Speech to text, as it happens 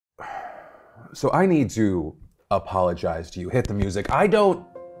So I need to apologize to you. Hit the music. I don't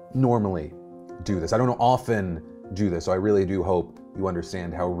normally do this. I don't often do this, so I really do hope you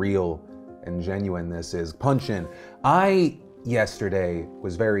understand how real and genuine this is. Punch in. I, yesterday,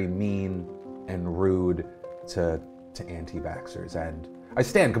 was very mean and rude to anti-vaxxers, and I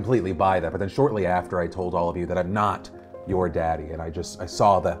stand completely by that, but then shortly after I told all of you that I'm not your daddy, and I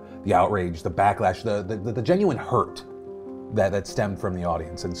saw the outrage, the backlash, the genuine hurt that stemmed from the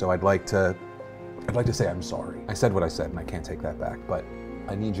audience, and so I'd like to say I'm sorry. I said what I said, and I can't take that back, but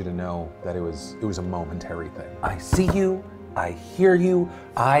I need you to know that it was a momentary thing. I see you, I hear you,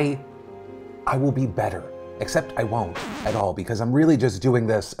 I will be better. Except I won't at all, because I'm really just doing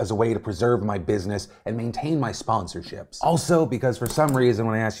this as a way to preserve my business and maintain my sponsorships. Also, because for some reason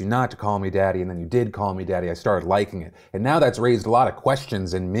when I asked you not to call me daddy and then you did call me daddy, I started liking it. And now that's raised a lot of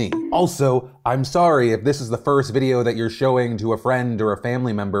questions in me. Also, I'm sorry if this is the first video that you're showing to a friend or a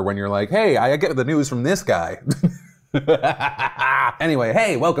family member when you're like, hey, I get the news from this guy. Anyway,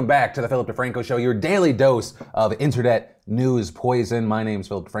 hey, welcome back to the Philip DeFranco Show, your daily dose of internet news poison. My name's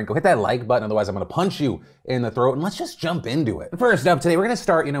Philip DeFranco. Hit that like button, otherwise I'm gonna punch you in the throat, and let's just jump into it. First up today, we're gonna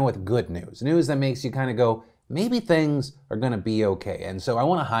start, with good news. News that makes you kind of go, maybe things are gonna be okay. And so I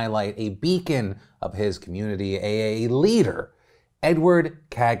wanna highlight a beacon of his community, a leader, Edward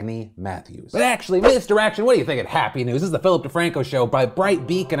Cagney Matthews. But actually, misdirection, what do you think of happy news? This is the Philip DeFranco Show. By bright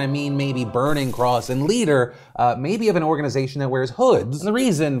beacon, I mean maybe burning cross, and leader, maybe of an organization that wears hoods. And the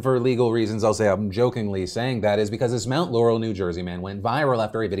reason, for legal reasons, I'll say I'm jokingly saying that, is because this Mount Laurel, New Jersey man went viral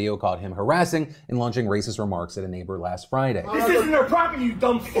after a video caught him harassing and launching racist remarks at a neighbor last Friday. This isn't their property, you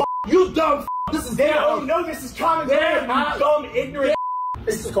dumb f***. You dumb f***. This is their own. No, this is common ground, you dumb, ignorant.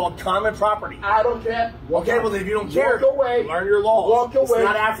 This is called common property. I don't care. Okay, well, if you don't care, walk away. Learn your laws. Walk away. It's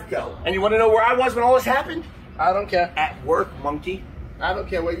not Africa. And you want to know where I was when all this happened? I don't care. At work, monkey. I don't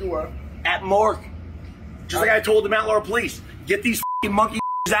care where you were. At morgue. Just like I told the Mount Laurel police, get these f***ing monkeys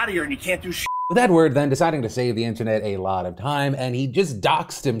out of here and you can't do shit. With Edward then deciding to save the internet a lot of time, and he just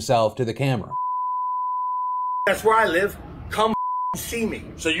doxed himself to the camera. That's where I live. Come see me.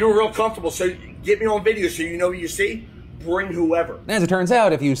 So you're real comfortable, so get me on video so you know what you see. Bring whoever. As it turns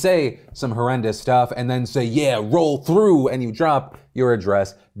out, if you say some horrendous stuff and then say, yeah, roll through, and you drop your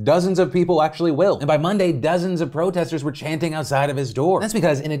address, dozens of people actually will. And by Monday, dozens of protesters were chanting outside of his door. That's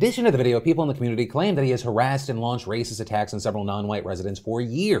because, in addition to the video, people in the community claim that he has harassed and launched racist attacks on several non-white residents for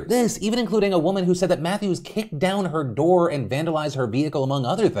years. This, even including a woman who said that Matthews kicked down her door and vandalized her vehicle, among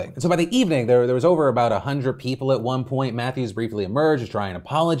other things. And so by the evening, there was over about 100 people at one point. Matthews briefly emerged to try and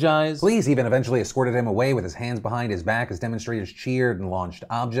apologize. Police even eventually escorted him away with his hands behind his back as demonstrators cheered and launched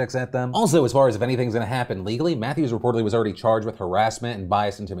objects at them. Also, as far as if anything's gonna happen legally, Matthews reportedly was already charged with harassment and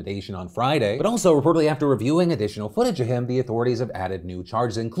biased intimidation on Friday, but also reportedly after reviewing additional footage of him, the authorities have added new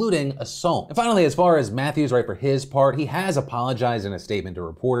charges, including assault. And finally, as far as Matthews, right, for his part, he has apologized in a statement to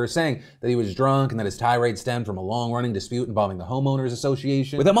reporters, saying that he was drunk and that his tirade stemmed from a long-running dispute involving the homeowners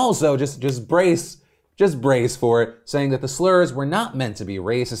association. With him also, just brace for it, saying that the slurs were not meant to be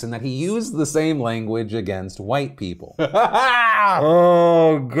racist and that he used the same language against white people.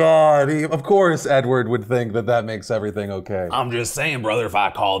 Oh God, of course Edward would think that that makes everything okay. I'm just saying, brother, if I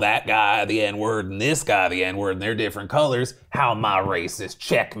call that guy the N-word and this guy the N-word and they're different colors, how am I racist?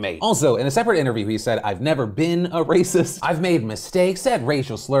 Checkmate. Also, in a separate interview, he said, I've never been a racist. I've made mistakes, said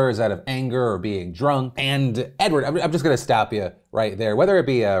racial slurs out of anger or being drunk. And Edward, I'm just gonna stop you right there. Whether it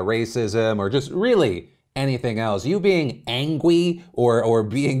be racism or just really anything else, you being angry or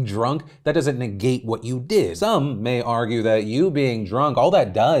being drunk, that doesn't negate what you did. Some may argue that you being drunk, all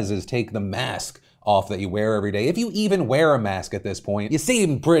that does is take the mask off that you wear every day. If you even wear a mask at this point, you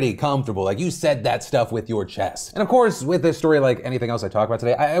seem pretty comfortable. Like, you said that stuff with your chest. And of course, with this story, like anything else I talk about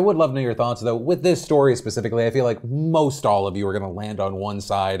today, I would love to know your thoughts, though. With this story specifically, I feel like most all of you are gonna land on one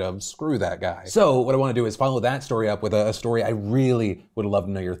side of screw that guy. So what I wanna do is follow that story up with a story I really would love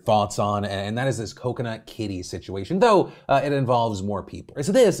to know your thoughts on, and that is this coconut kitty situation, though it involves more people.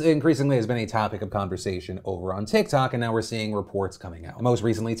 So this increasingly has been a topic of conversation over on TikTok, and now we're seeing reports coming out. And most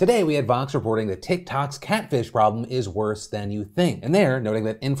recently today, we had Vox reporting that TikTok's catfish problem is worse than you think. And they're noting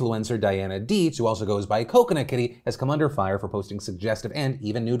that influencer Diana Dietz, who also goes by Coconut Kitty, has come under fire for posting suggestive and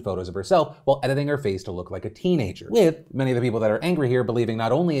even nude photos of herself while editing her face to look like a teenager. With many of the people that are angry here believing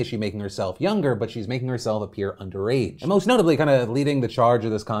not only is she making herself younger, but she's making herself appear underage. And most notably, kind of leading the charge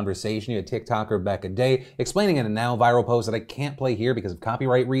of this conversation, you had TikToker Becca Day explaining in a now viral post that I can't play here because of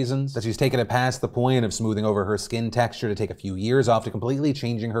copyright reasons, that she's taken it past the point of smoothing over her skin texture to take a few years off to completely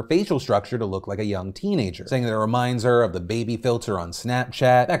changing her facial structure to look like a young teenager, saying that it reminds her of the baby filter on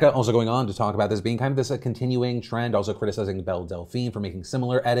Snapchat. Becca also going on to talk about this being kind of this continuing trend, also criticizing Belle Delphine for making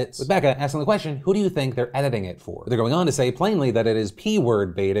similar edits, with Becca asking the question, who do you think they're editing it for? They're going on to say plainly that it is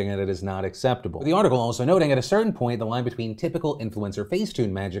P-word baiting and it is not acceptable. With the article also noting at a certain point, the line between typical influencer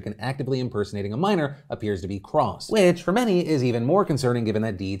Facetune magic and actively impersonating a minor appears to be crossed, which for many is even more concerning given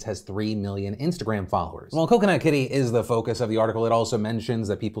that Deeds has 3 million Instagram followers. While Coconut Kitty is the focus of the article, it also mentions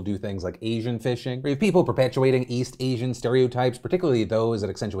that people do things like Asian fishing, where you have people perpetuating East Asian stereotypes, particularly those that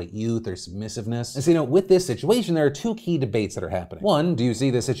accentuate youth or submissiveness. And so, with this situation, there are two key debates that are happening. One, do you see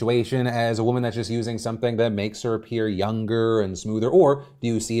this situation as a woman that's just using something that makes her appear younger and smoother, or do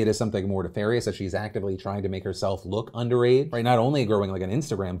you see it as something more nefarious, that she's actively trying to make herself look underage, right? Not only growing like an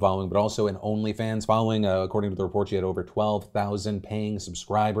Instagram following, but also an OnlyFans following. According to the report, she had over 12,000 paying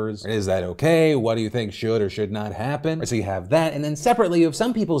subscribers. Is that okay? What do you think should or should not happen? Right, so you have that, and then separately, you have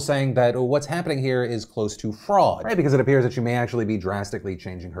some people saying that what's happening here is close to fraud, right? Because it appears that she may actually be drastically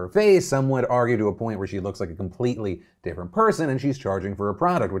changing her face. Some would argue to a point where she looks like a completely different person and she's charging for a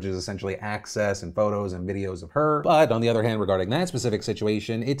product, which is essentially access and photos and videos of her. But on the other hand, regarding that specific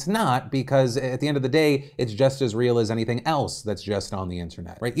situation, it's not, because at the end of the day, it's just as real as anything else that's just on the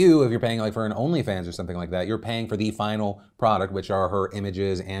internet, right? If you're paying like for an OnlyFans or something like that, you're paying for the final product, which are her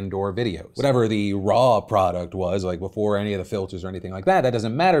images and or videos. Whatever the raw product was, like before any of the filters or anything like that, that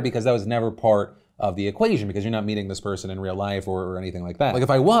doesn't matter because that was never part of the equation, because you're not meeting this person in real life or anything like that. Like if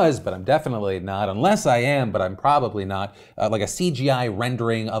I was, but I'm definitely not, unless I am, but I'm probably not, like a CGI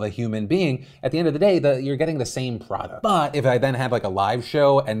rendering of a human being, at the end of the day, you're getting the same product. But if I then had like a live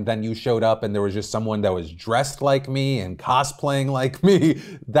show and then you showed up and there was just someone that was dressed like me and cosplaying like me,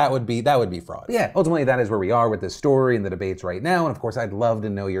 that would be fraud. But yeah, ultimately that is where we are with this story and the debates right now. And of course, I'd love to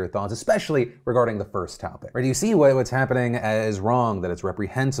know your thoughts, especially regarding the first topic. Right? Do you see what's happening as wrong, that it's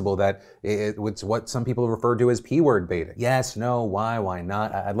reprehensible, that it's what some people refer to as P-word baiting? Yes, no, why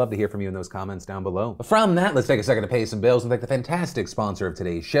not? I'd love to hear from you in those comments down below. But from that, let's take a second to pay some bills and thank the fantastic sponsor of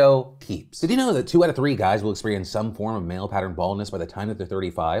today's show, Keeps. Did you know that 2 out of 3 guys will experience some form of male pattern baldness by the time that they're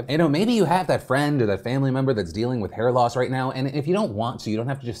 35? And maybe you have that friend or that family member that's dealing with hair loss right now, and if you don't want to, you don't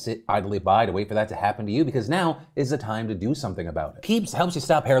have to just sit idly by to wait for that to happen to you, because now is the time to do something about it. Keeps helps you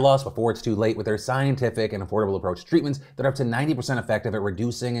stop hair loss before it's too late with their scientific and affordable approach to treatments that are up to 90% effective at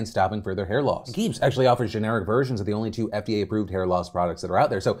reducing and stopping further hair loss. And Keeps actually offers generic versions of the only 2 FDA-approved hair loss products that are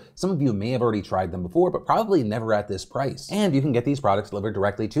out there, so some of you may have already tried them before, but probably never at this price. And you can get these products delivered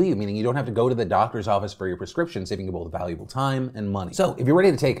directly to you, meaning you don't have to go to the doctor's office for your prescription, saving you both valuable time and money. So if you're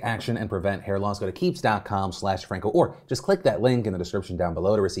ready to take action and prevent hair loss, go to keeps.com/DeFranco, or just click that link in the description down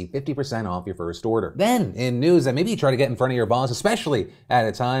below to receive 50% off your first order. Then, in news that maybe you try to get in front of your boss, especially at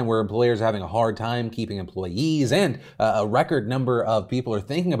a time where employers are having a hard time keeping employees, and a record number of people are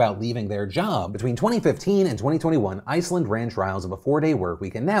thinking about leaving their job. Between 2015 and 2021, Iceland ran trials of a 4-day work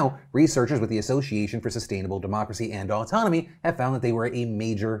week, and now researchers with the Association for Sustainable Democracy and Autonomy have found that they were a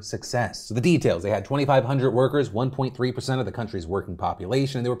major success. So the details: they had 2,500 workers, 1.3% of the country's working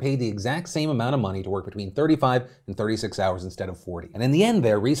population, and they were paid the exact same amount of money to work between 35 and 36 hours instead of 40. And in the end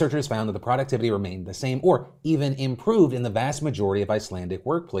there, researchers found that the productivity remained the same or even improved in the vast majority of Icelandic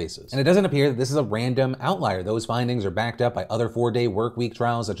workplaces. And it doesn't appear that this is a random outlier. Those findings are backed up by other 4-day work week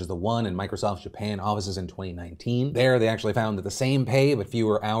trials, such as the one in Microsoft's Japan offices in 2019. There, they actually found that the same pay but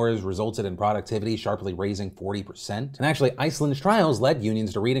fewer hours resulted in productivity sharply raising 40%. And actually, Iceland's trials led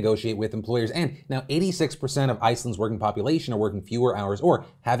unions to renegotiate with employers, and now 86% of Iceland's working population are working fewer hours or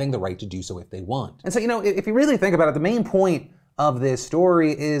having the right to do so if they want. And so, if you really think about it, the main point of this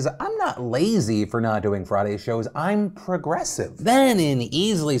story is I'm not lazy for not doing Friday shows, I'm progressive. Then in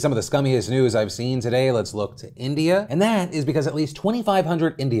easily some of the scummiest news I've seen today, let's look to India. And that is because at least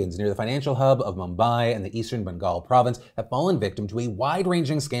 2,500 Indians near the financial hub of Mumbai and the eastern Bengal province have fallen victim to a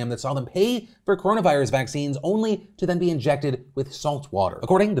wide-ranging scam that saw them pay for coronavirus vaccines only to then be injected with salt water.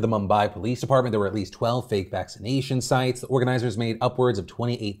 According to the Mumbai Police Department, there were at least 12 fake vaccination sites. The organizers made upwards of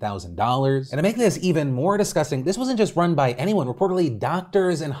 $28,000. And to make this even more disgusting, this wasn't just run by anyone. Reportedly,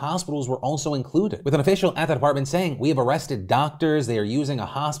 doctors and hospitals were also included, with an official at the department saying, "We have arrested doctors. They are using a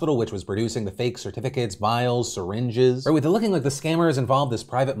hospital which was producing the fake certificates, vials, syringes." Right, with it looking like the scammers involved this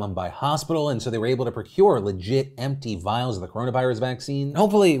private Mumbai hospital, and so they were able to procure legit empty vials of the coronavirus vaccine. And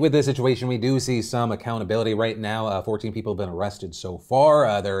hopefully, with this situation, we do see some accountability. Right now, 14 people have been arrested so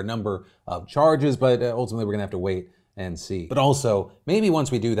far. There are a number of charges, but ultimately, we're gonna have to wait and see. But also, maybe once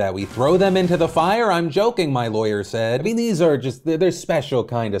we do that, we throw them into the fire? I'm joking, my lawyer said. I mean, these are just, they're special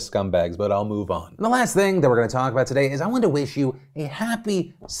kind of scumbags, but I'll move on. And the last thing that we're gonna talk about today is I want to wish you a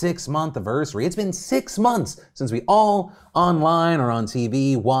happy 6-month-versary. It's been 6 months since we all online or on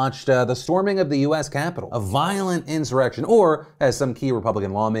TV watched the storming of the US Capitol, a violent insurrection, or as some key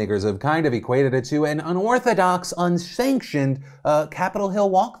Republican lawmakers have kind of equated it to, an unorthodox, unsanctioned Capitol Hill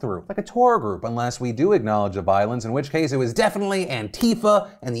walkthrough, like a tour group, unless we do acknowledge the violence, in which case it was definitely Antifa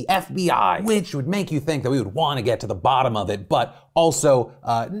and the FBI, which would make you think that we would want to get to the bottom of it, but also,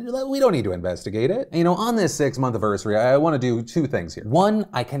 we don't need to investigate it. And, you know, on this 6-month-versary, I want to do 2 things here. One,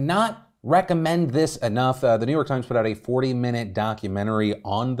 I cannot recommend this enough. The New York Times put out a 40-minute documentary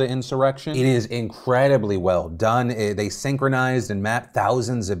on the insurrection. It is incredibly well done. They synchronized and mapped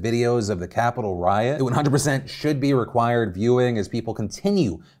thousands of videos of the Capitol riot. It 100% should be required viewing as people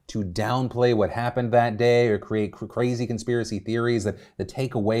continue to downplay what happened that day or create crazy conspiracy theories that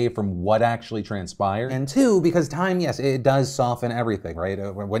take away from what actually transpired. And 2, because time, yes, it does soften everything, right?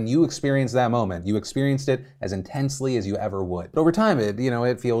 When you experience that moment, you experienced it as intensely as you ever would. But over time,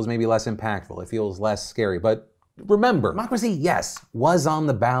 it feels maybe less impactful. It feels less scary. But remember, democracy, yes, was on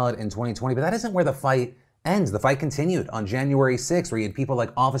the ballot in 2020, but that isn't where the fight ends. The fight continued on January 6th, where you had people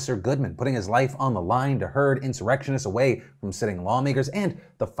like Officer Goodman putting his life on the line to herd insurrectionists away from sitting lawmakers, and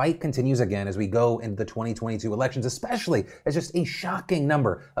the fight continues again as we go into the 2022 elections, especially as just a shocking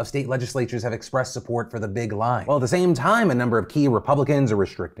number of state legislatures have expressed support for the big lie. While at the same time, a number of key Republicans are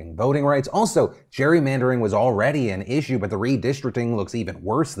restricting voting rights. Also, gerrymandering was already an issue, but the redistricting looks even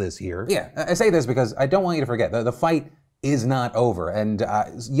worse this year. Yeah, I say this because I don't want you to forget, the fight is not over, and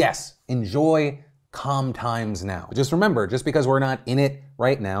yes, enjoy calm times now. But just remember, just because we're not in it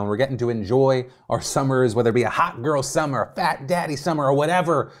right now and we're getting to enjoy our summers, whether it be a hot girl summer, a fat daddy summer, or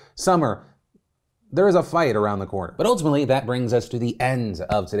whatever summer, there is a fight around the corner. But ultimately, that brings us to the end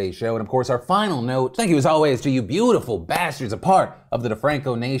of today's show. And of course, our final note, thank you as always to you beautiful bastards, a part of the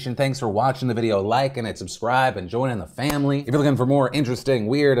DeFranco Nation. Thanks for watching the video, liking it, subscribe, and joining the family. If you're looking for more interesting,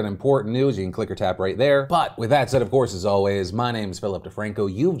 weird, and important news, you can click or tap right there. But with that said, of course, as always, my name is Philip DeFranco.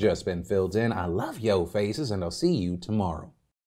 You've just been filled in. I love yo faces, and I'll see you tomorrow.